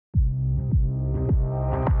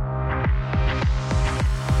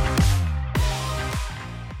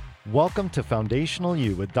Welcome to Foundational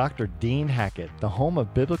You with Dr. Dean Hackett, the home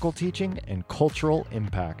of biblical teaching and cultural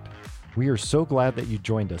impact. We are so glad that you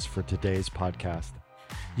joined us for today's podcast.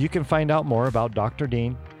 You can find out more about Dr.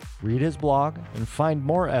 Dean, read his blog, and find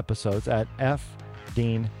more episodes at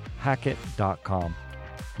fdeanhackett.com.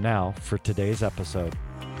 Now for today's episode.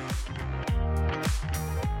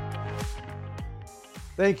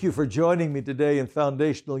 Thank you for joining me today in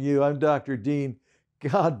Foundational You. I'm Dr. Dean.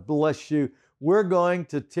 God bless you. We're going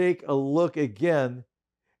to take a look again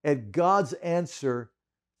at God's answer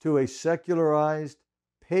to a secularized,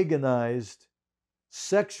 paganized,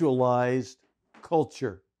 sexualized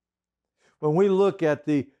culture. When we look at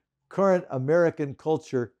the current American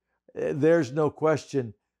culture, there's no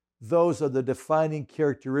question those are the defining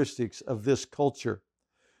characteristics of this culture.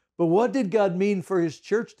 But what did God mean for His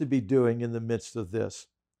church to be doing in the midst of this?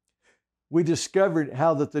 We discovered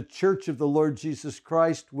how that the church of the Lord Jesus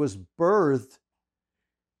Christ was birthed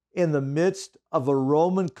in the midst of a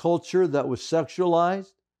Roman culture that was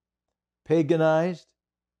sexualized, paganized,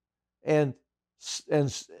 and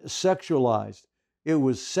sexualized. It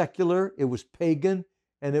was secular, it was pagan,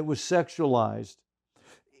 and it was sexualized.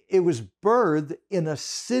 It was birthed in a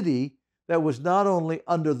city that was not only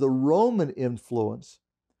under the Roman influence,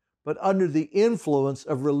 but under the influence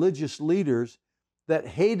of religious leaders that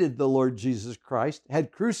hated the Lord Jesus Christ,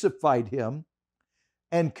 had crucified Him,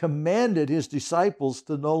 and commanded His disciples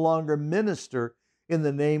to no longer minister in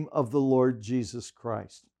the name of the Lord Jesus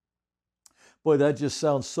Christ. Boy, that just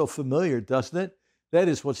sounds so familiar, doesn't it? That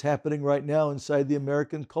is what's happening right now inside the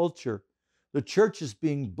American culture. The church is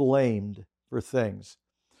being blamed for things.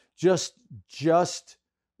 Just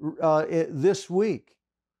this week,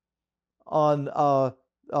 on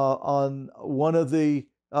one of the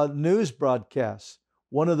news broadcasts,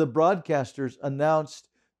 one of the broadcasters announced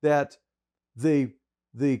that the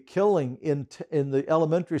killing in the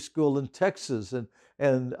elementary school in Texas and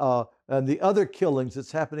the other killings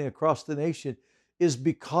that's happening across the nation is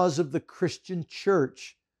because of the Christian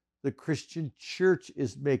church. The Christian church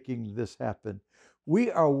is making this happen.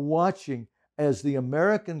 We are watching as the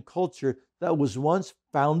American culture that was once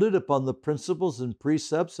founded upon the principles and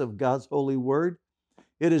precepts of God's holy word,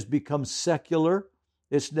 it has become secular.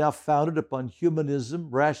 It's now founded upon humanism,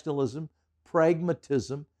 rationalism,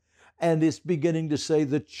 pragmatism, and it's beginning to say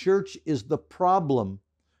the church is the problem,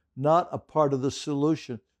 not a part of the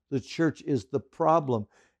solution. The church is the problem,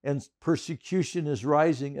 and persecution is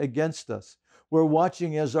rising against us. We're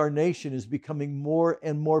watching as our nation is becoming more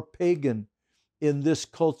and more pagan in this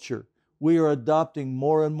culture. We are adopting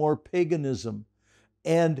more and more paganism,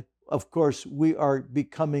 and of course, we are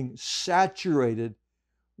becoming saturated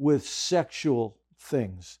with sexual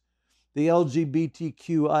things. The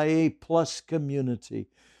LGBTQIA plus community,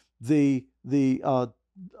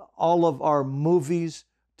 all of our movies,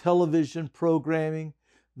 television programming,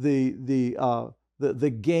 the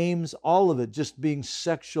games, all of it just being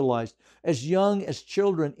sexualized. As young as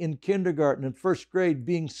children in kindergarten and first grade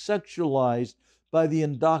being sexualized by the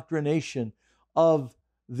indoctrination of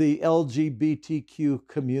the LGBTQ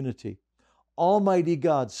community. Almighty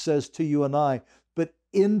God says to you and I, but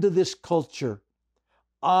into this culture,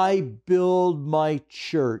 I build my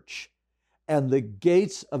church, and the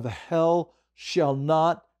gates of hell shall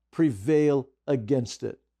not prevail against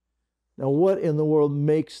it. Now, what in the world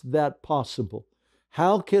makes that possible?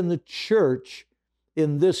 How can the church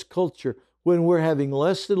in this culture, when we're having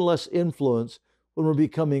less and less influence, when we're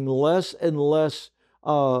becoming less and less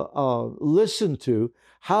listened to,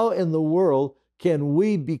 how in the world can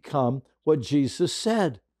we become what Jesus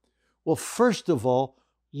said? Well, first of all,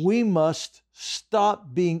 we must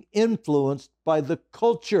stop being influenced by the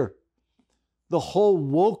culture. The whole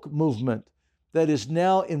woke movement that is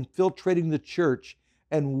now infiltrating the church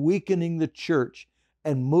and weakening the church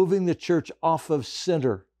and moving the church off of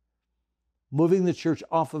center. Moving the church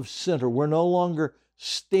off of center. We're no longer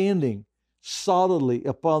standing solidly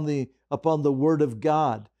upon the Word of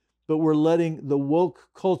God, but we're letting the woke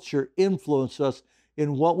culture influence us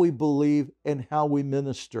in what we believe and how we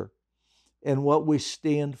minister and what we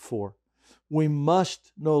stand for. We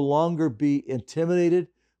must no longer be intimidated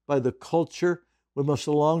by the culture. We must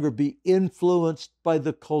no longer be influenced by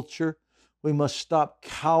the culture. We must stop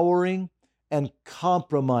cowering and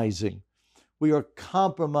compromising. We are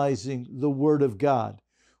compromising the Word of God.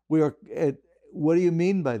 What do you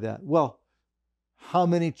mean by that? Well, how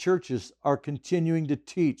many churches are continuing to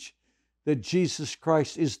teach that Jesus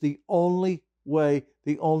Christ is the only way,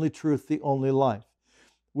 the only truth, the only life?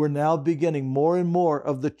 We're now beginning, more and more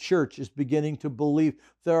of the church is beginning to believe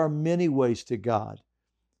there are many ways to God.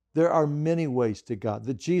 There are many ways to God,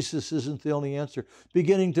 that Jesus isn't the only answer.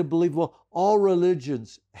 Beginning to believe, well, all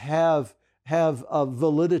religions have a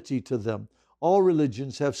validity to them. All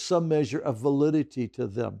religions have some measure of validity to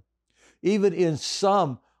them. Even in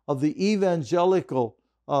some of the evangelical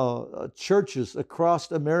churches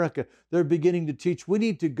across America, they're beginning to teach we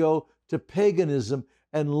need to go to paganism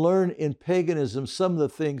and learn in paganism some of the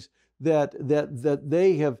things that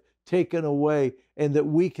they have taken away and that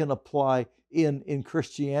we can apply in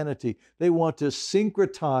Christianity. They want to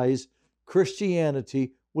syncretize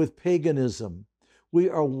Christianity with paganism. We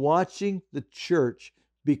are watching the church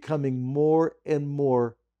becoming more and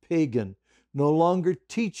more pagan, no longer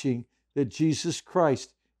teaching that Jesus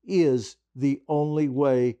Christ is the only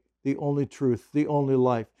way, the only truth, the only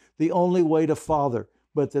life, the only way to Father,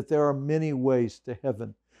 but that there are many ways to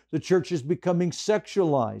heaven. The church is becoming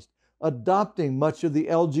sexualized, adopting much of the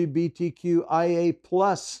LGBTQIA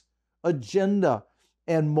plus agenda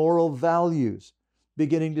and moral values,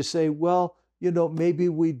 beginning to say, well, maybe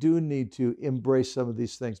we do need to embrace some of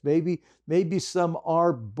these things. Maybe some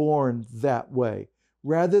are born that way,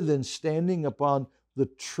 rather than standing upon the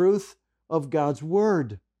truth of God's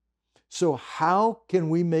word. So how can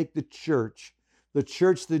we make the church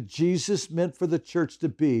that Jesus meant for the church to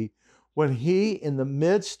be, when he, in the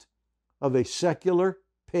midst of a secular,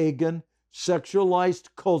 pagan, sexualized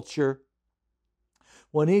culture,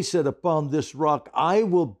 when he said, upon this rock, I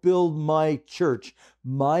will build my church,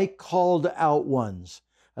 my called out ones,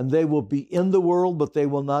 and they will be in the world, but they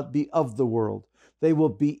will not be of the world. They will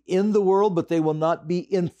be in the world, but they will not be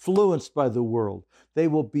influenced by the world. They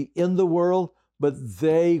will be in the world, but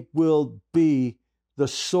they will be the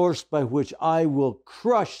source by which I will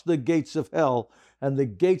crush the gates of hell, and the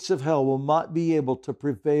gates of hell will not be able to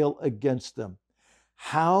prevail against them.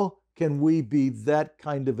 How can we be that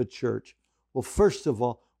kind of a church? Well, first of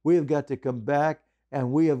all, we have got to come back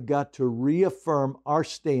and we have got to reaffirm our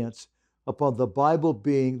stance upon the Bible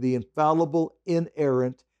being the infallible,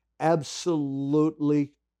 inerrant,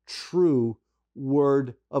 absolutely true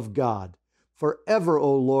Word of God. Forever,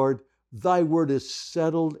 O Lord, thy word is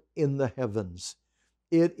settled in the heavens.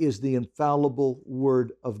 It is the infallible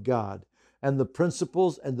Word of God. And the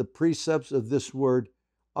principles and the precepts of this word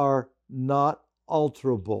are not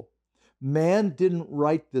alterable. Man didn't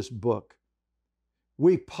write this book.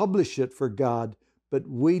 We publish it for God, but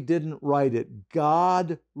we didn't write it.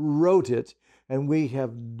 God wrote it, and we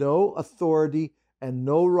have no authority and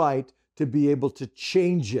no right to be able to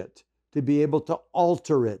change it, to be able to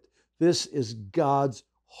alter it. This is God's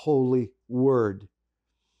holy word.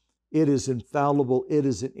 It is infallible, it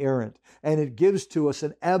is inerrant, and it gives to us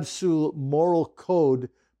an absolute moral code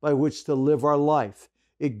by which to live our life.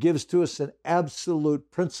 It gives to us an absolute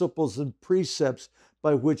principles and precepts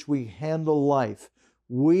by which we handle life.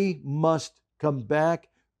 We must come back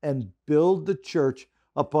and build the church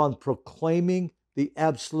upon proclaiming the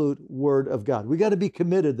absolute Word of God. We got to be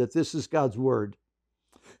committed that this is God's Word.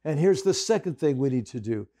 And here's the second thing we need to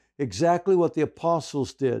do, exactly what the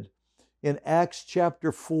apostles did in Acts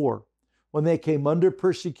chapter 4. When they came under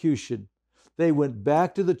persecution, they went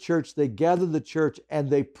back to the church, they gathered the church, and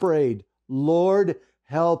they prayed, Lord,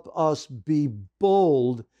 help us be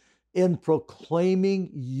bold in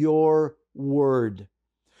proclaiming your word.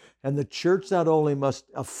 And the church not only must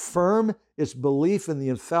affirm its belief in the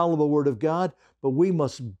infallible Word of God, but we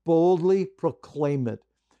must boldly proclaim it.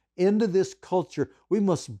 Into this culture, we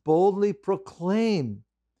must boldly proclaim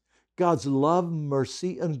God's love,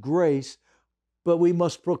 mercy, and grace, but we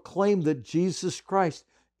must proclaim that Jesus Christ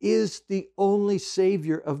is the only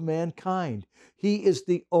Savior of mankind. He is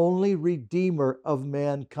the only Redeemer of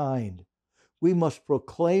mankind. We must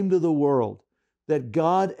proclaim to the world that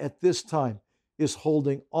God at this time is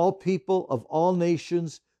holding all people of all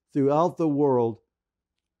nations throughout the world,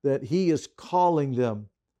 that he is calling them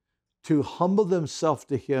to humble themselves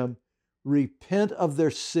to him, repent of their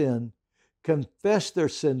sin, confess their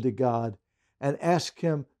sin to God, and ask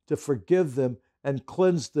him to forgive them and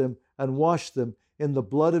cleanse them and wash them in the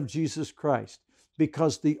blood of Jesus Christ.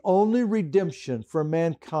 Because the only redemption for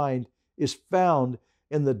mankind is found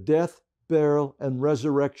in the death, burial, and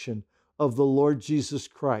resurrection of the Lord Jesus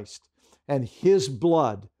Christ, and his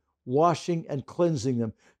blood washing and cleansing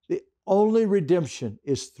them. The only redemption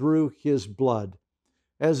is through his blood.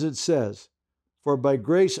 As it says, for by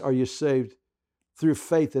grace are you saved through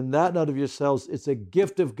faith, and that not of yourselves. It's a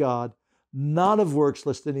gift of God, not of works,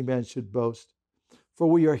 lest any man should boast. For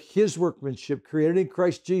we are his workmanship, created in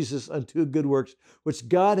Christ Jesus unto good works, which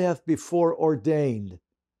God hath before ordained.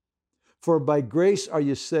 For by grace are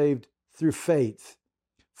you saved through faith.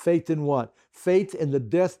 Faith in what? Faith in the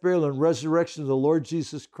death, burial, and resurrection of the Lord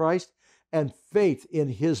Jesus Christ, and faith in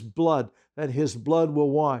His blood, that His blood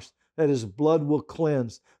will wash, that His blood will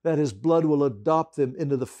cleanse, that His blood will adopt them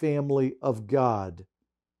into the family of God.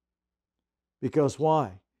 Because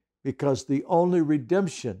why? Because the only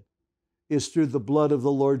redemption is through the blood of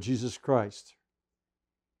the Lord Jesus Christ.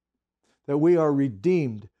 That we are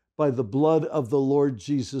redeemed by the blood of the Lord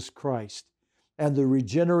Jesus Christ and the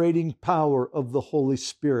regenerating power of the Holy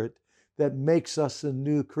Spirit that makes us a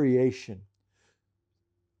new creation.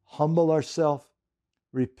 Humble ourselves,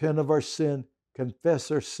 repent of our sin,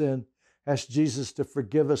 confess our sin, ask Jesus to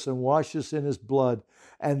forgive us and wash us in His blood,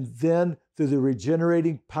 and then through the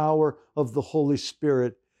regenerating power of the Holy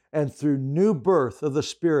Spirit and through new birth of the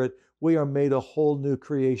Spirit, we are made a whole new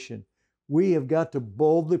creation. We have got to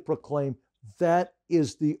boldly proclaim that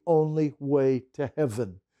is the only way to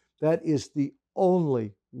heaven. That is the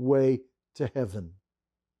only way to heaven.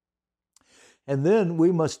 And then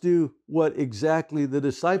we must do what exactly the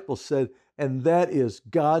disciples said, and that is,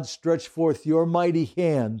 God, stretch forth your mighty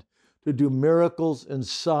hand to do miracles and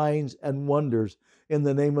signs and wonders in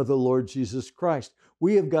the name of the Lord Jesus Christ.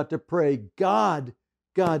 We have got to pray, God,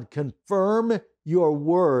 confirm your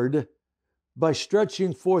word by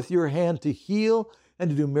stretching forth your hand to heal and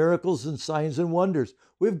to do miracles and signs and wonders.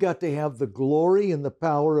 We've got to have the glory and the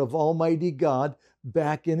power of Almighty God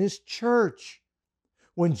back in His church.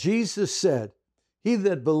 When Jesus said, he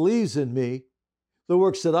that believes in me, the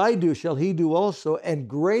works that I do shall he do also, and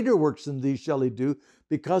greater works than these shall he do,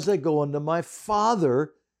 because I go unto my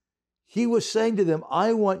Father, He was saying to them,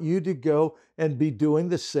 I want you to go and be doing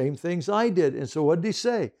the same things I did. And so what did He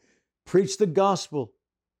say? Preach the gospel.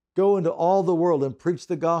 Go into all the world and preach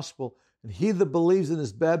the gospel. And he that believes and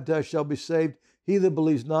is baptized shall be saved. He that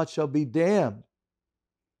believes not shall be damned.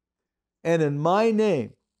 And in my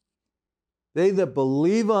name, they that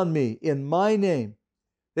believe on me, in my name,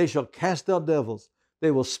 they shall cast out devils.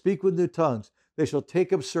 They will speak with new tongues. They shall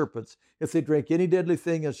take up serpents. If they drink any deadly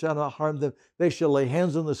thing, it shall not harm them. They shall lay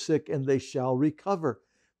hands on the sick, and they shall recover.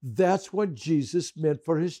 That's what Jesus meant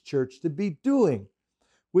for His church to be doing.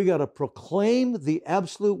 We got to proclaim the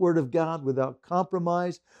absolute word of God without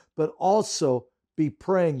compromise, but also be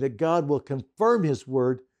praying that God will confirm His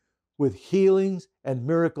word with healings and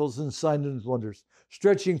miracles and signs and wonders,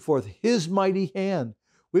 stretching forth His mighty hand.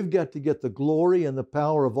 We've got to get the glory and the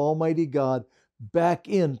power of Almighty God back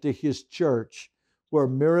into His church, where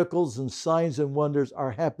miracles and signs and wonders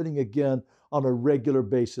are happening again on a regular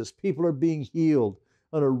basis. People are being healed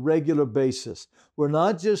on a regular basis. We're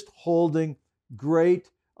not just holding great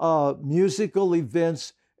musical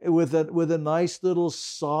events with a nice little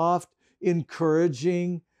soft,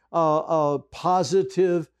 encouraging,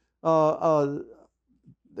 positive,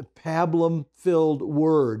 pablum-filled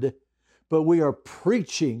word, but we are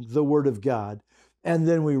preaching the Word of God, and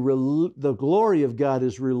then the glory of God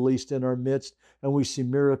is released in our midst, and we see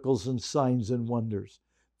miracles and signs and wonders.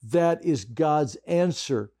 That is God's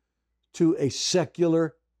answer to a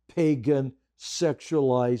secular, pagan,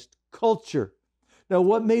 sexualized culture. Now,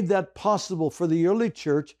 what made that possible for the early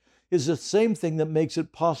church is the same thing that makes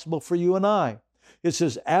it possible for you and I. It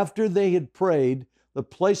says, after they had prayed, the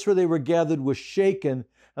place where they were gathered was shaken,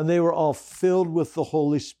 and they were all filled with the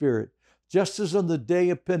Holy Spirit. Just as on the day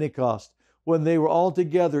of Pentecost, when they were all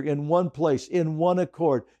together in one place, in one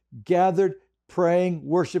accord, gathered, praying,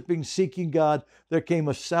 worshiping, seeking God, there came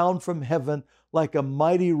a sound from heaven like a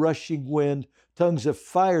mighty rushing wind. Tongues of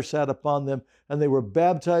fire sat upon them, and they were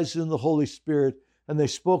baptized in the Holy Spirit, and they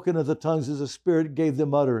spoke in the tongues as the Spirit gave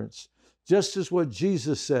them utterance. Just as what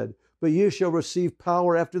Jesus said, but you shall receive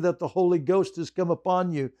power after that the Holy Ghost has come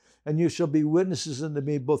upon you, and you shall be witnesses unto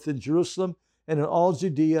me both in Jerusalem and in all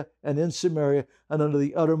Judea and in Samaria and unto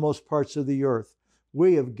the uttermost parts of the earth.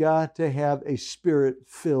 We have got to have a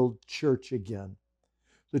Spirit-filled church again.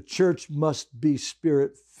 The church must be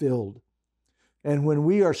Spirit-filled. And when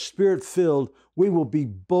we are Spirit-filled, we will be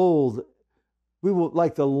bold. We will,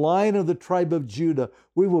 like the Lion of the tribe of Judah,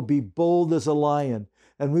 we will be bold as a lion,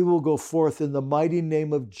 and we will go forth in the mighty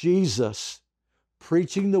name of Jesus,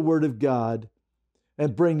 preaching the Word of God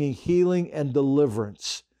and bringing healing and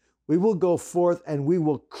deliverance. We will go forth and we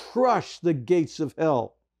will crush the gates of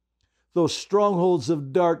hell. Those strongholds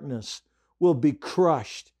of darkness will be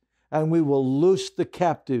crushed, and we will loose the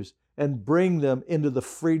captives and bring them into the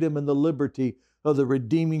freedom and the liberty of the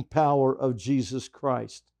redeeming power of Jesus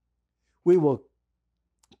Christ. We will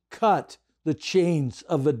cut the chains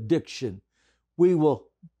of addiction. We will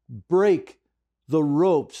break the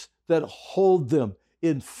ropes that hold them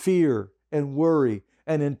in fear and worry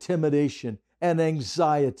and intimidation and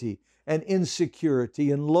anxiety and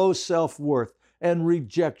insecurity and low self-worth and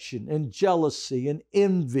rejection and jealousy and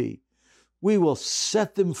envy. We will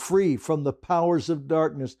set them free from the powers of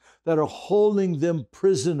darkness that are holding them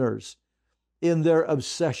prisoners in their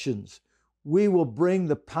obsessions. We will bring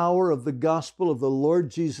the power of the gospel of the Lord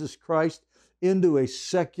Jesus Christ into a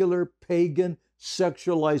secular, pagan,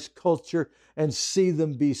 sexualized culture and see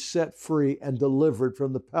them be set free and delivered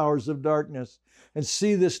from the powers of darkness, and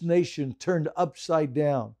see this nation turned upside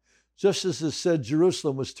down. Just as it said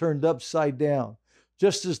Jerusalem was turned upside down.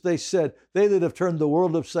 Just as they said, they that have turned the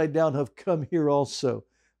world upside down have come here also.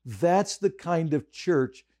 That's the kind of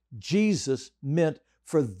church Jesus meant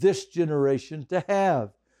for this generation to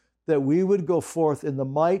have. That we would go forth in the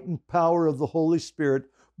might and power of the Holy Spirit,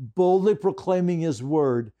 boldly proclaiming His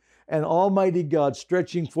word, and Almighty God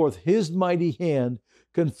stretching forth His mighty hand,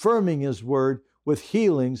 confirming His word with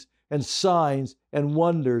healings and signs and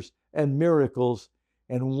wonders and miracles,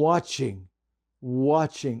 and watching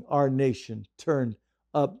our nation turned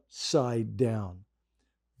upside down.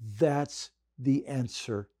 That's the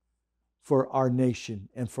answer for our nation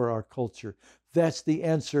and for our culture. That's the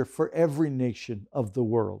answer for every nation of the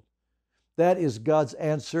world. That is God's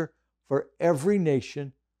answer for every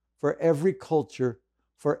nation, for every culture,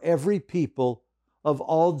 for every people of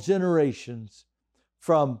all generations,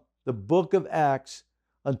 from the book of Acts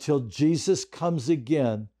until Jesus comes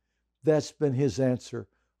again. That's been His answer.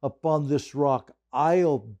 Upon this rock,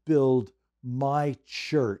 I'll build my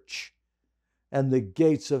church, and the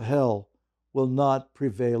gates of hell will not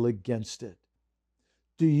prevail against it.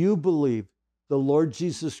 Do you believe the Lord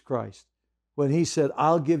Jesus Christ, when He said,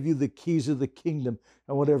 I'll give you the keys of the kingdom,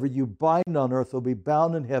 and whatever you bind on earth will be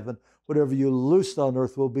bound in heaven, whatever you loose on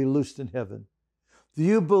earth will be loosed in heaven? Do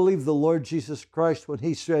you believe the Lord Jesus Christ when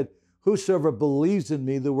He said, whosoever believes in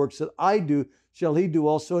me, the works that I do, shall he do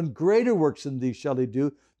also, and greater works than these shall he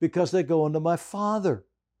do, because they go unto my Father?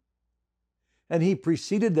 And He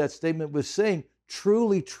preceded that statement with saying,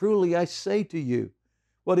 truly, truly, I say to you.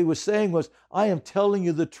 What He was saying was, I am telling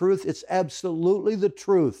you the truth. It's absolutely the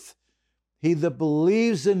truth. He that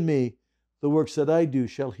believes in me, the works that I do,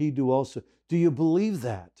 shall he do also. Do you believe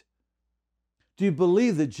that? Do you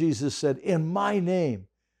believe that Jesus said, in my name,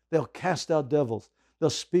 they'll cast out devils, they'll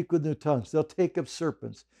speak with new tongues, they'll take up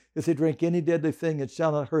serpents. If they drink any deadly thing, it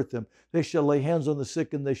shall not hurt them. They shall lay hands on the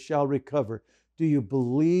sick, and they shall recover. Do you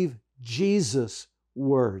believe Jesus'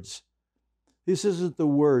 words? This isn't the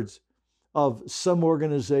words of some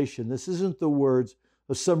organization. This isn't the words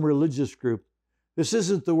of some religious group. This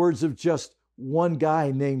isn't the words of just one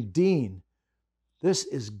guy named Dean. This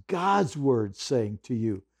is God's word saying to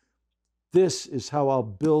you, this is how I'll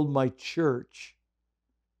build my church,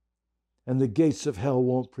 and the gates of hell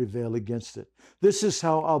won't prevail against it. This is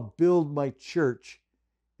how I'll build my church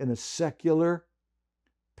in a secular,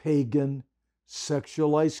 pagan,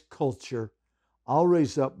 sexualized culture. I'll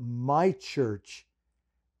raise up my church,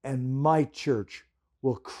 and my church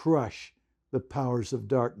will crush the powers of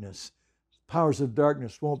darkness. Powers of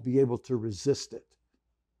darkness won't be able to resist it,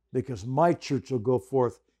 because my church will go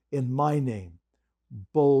forth in my name,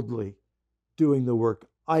 boldly doing the work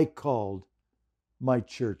I called my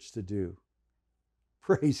church to do.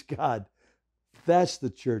 Praise God. That's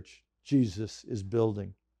the church Jesus is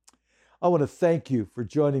building. I want to thank you for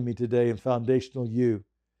joining me today in Foundational You.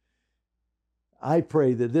 I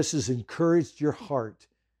pray that this has encouraged your heart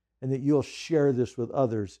and that you'll share this with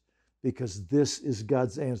others, because this is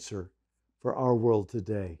God's answer for our world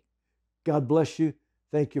today. God bless you.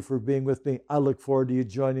 Thank you for being with me. I look forward to you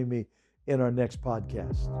joining me in our next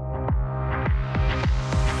podcast.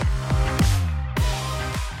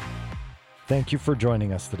 Thank you for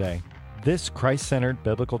joining us today. This Christ-centered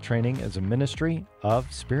biblical training is a ministry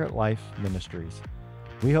of Spirit Life Ministries.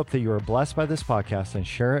 We hope that you are blessed by this podcast and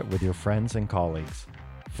share it with your friends and colleagues.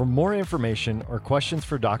 For more information or questions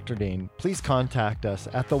for Dr. Dean, please contact us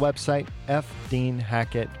at the website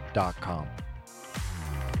fdeanhackett.com.